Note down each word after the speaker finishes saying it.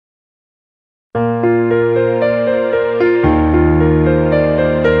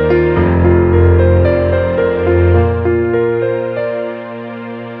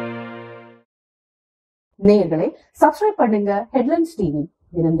நேயர்களே, சப்ஸ்கிரைப் பண்ணுங்க headlines TV.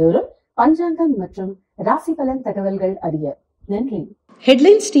 தினந்தோறும் பஞ்சாங்கம் மற்றும் ராசி பலன் தகவல்கள் அறிய. நன்றி.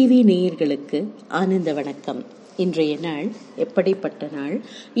 ஹெட்லைன்ஸ் டிவி நேயர்களுக்கு ஆனந்த வணக்கம். இன்றைய நாள் எப்படிப்பட்ட நாள்?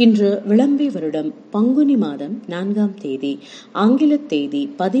 இன்று விளம்பி வருடம் பங்குனி மாதம் 4ஆம் தேதி, ஆங்கில தேதி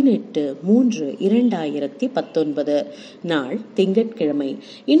 18/3/2019. நாள் திங்கட்கிழமை.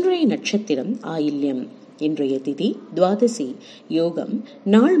 இன்றைய நட்சத்திரம் ஆயில்யம். இன்றைய திதி துவாதசி. யோகம்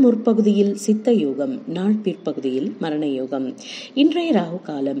நாள் முற்பகுதியில் சித்த யோகம், நாள் பிற்பகுதியில் மரண யோகம். இன்றைய ராகு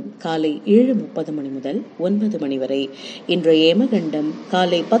காலம் காலை 7:30 மணி முதல் 9 மணி வரை. இன்றைய ஏமகண்டம்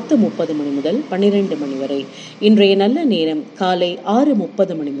காலை 10:30 மணி முதல் 12 மணி வரை. இன்றைய நல்ல நேரம் காலை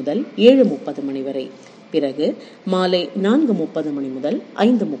 6:30 மணி முதல் 7:30 மணி வரை. பிறகு மாலை 4:30 மணி முதல்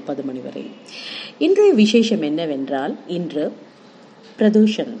 5:30 மணி வரை. இன்றைய விசேஷம் என்னவென்றால், இன்று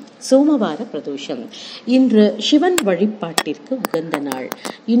பிரதோஷம், சோமவார பிரதோஷம். இன்று சிவன் வழிபாட்டிற்கு உகந்த நாள்.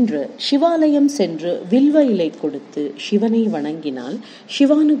 இன்று சிவாலயம் சென்று வில்வ இலை கொடுத்து சிவனை வணங்கினால்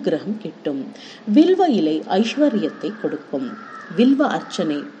சிவானுகிரகம் கிட்டும். வில்வ இலை ஐஸ்வர்யத்தை கொடுக்கும். வில்வ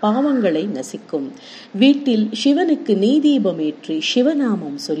அர்ச்சனை பாவங்களை நசிக்கும். வீட்டில் சிவனுக்கு நெய்தீபம் ஏற்றி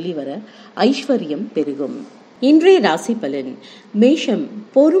சிவநாமம் சொல்லி வர ஐஸ்வர்யம் பெருகும். இன்றைய ராசி பலன். மேஷம்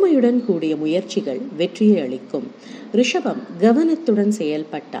பொறுமையுடன் கூடிய முயற்சிகள் வெற்றியை அளிக்கும். ரிஷபம் கவனத்துடன்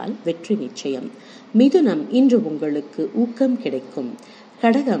செயல்பட்டால் வெற்றி நிச்சயம். மிதுனம் இன்று உங்களுக்கு ஊக்கம் கிடைக்கும்.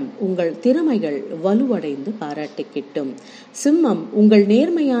 கடகம் உங்கள் திறமைகள் வலுவடைந்து பாராட்டு கிட்டும். சிம்மம் உங்கள்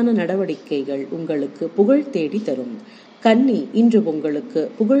நேர்மையான நடவடிக்கைகள் உங்களுக்கு புகழ் தேடி தரும். கன்னி இன்று உங்களுக்கு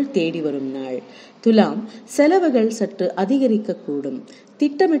புகழ் தேடி வரும் நாள். துலாம் செலவுகள் சற்று அதிகரிக்க கூடும்.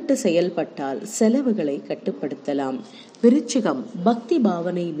 திட்டமிட்டு செயல்பட்டால் செலவுகளை கட்டுப்படுத்தலாம். விருச்சிகம் பக்தி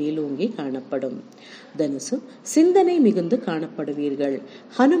பாவனை மேலோங்கி காணப்படும். தனுசு சிந்தனை மிகுந்து காணப்படுவீர்கள்.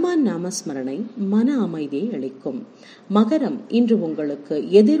 ஹனுமான் நாமஸ்மரணை மன அமைதியை அளிக்கும். மகரம் இன்று உங்களுக்கு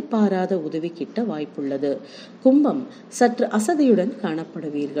எதிர்பாராத உதவி கிட்ட வாய்ப்புள்ளது. கும்பம் சற்று அசதியுடன்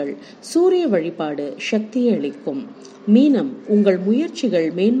காணப்படுவீர்கள். சூரிய வழிபாடு சக்தியை அளிக்கும். மீனம் உங்கள் முயற்சிகள்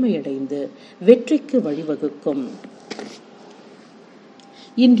மேன்மையடைந்து வெற்றிக்கு வழிவகுக்கும்.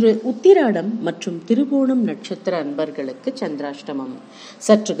 இன்று உத்திராடம் மற்றும் திருவோணம் நட்சத்திர அன்பர்களுக்கு சந்திராஷ்டமம்.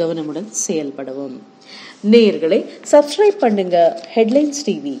 சற்று கவனமுடன் செயல்படவும். நேயர்களை சப்ஸ்கிரைப் பண்ணுங்க ஹெட்லைன்ஸ்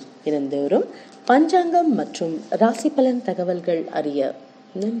டிவி. தினந்தோறும் பஞ்சாங்கம் மற்றும் ராசி பலன் தகவல்கள் அறிய.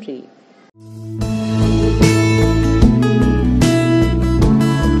 நன்றி.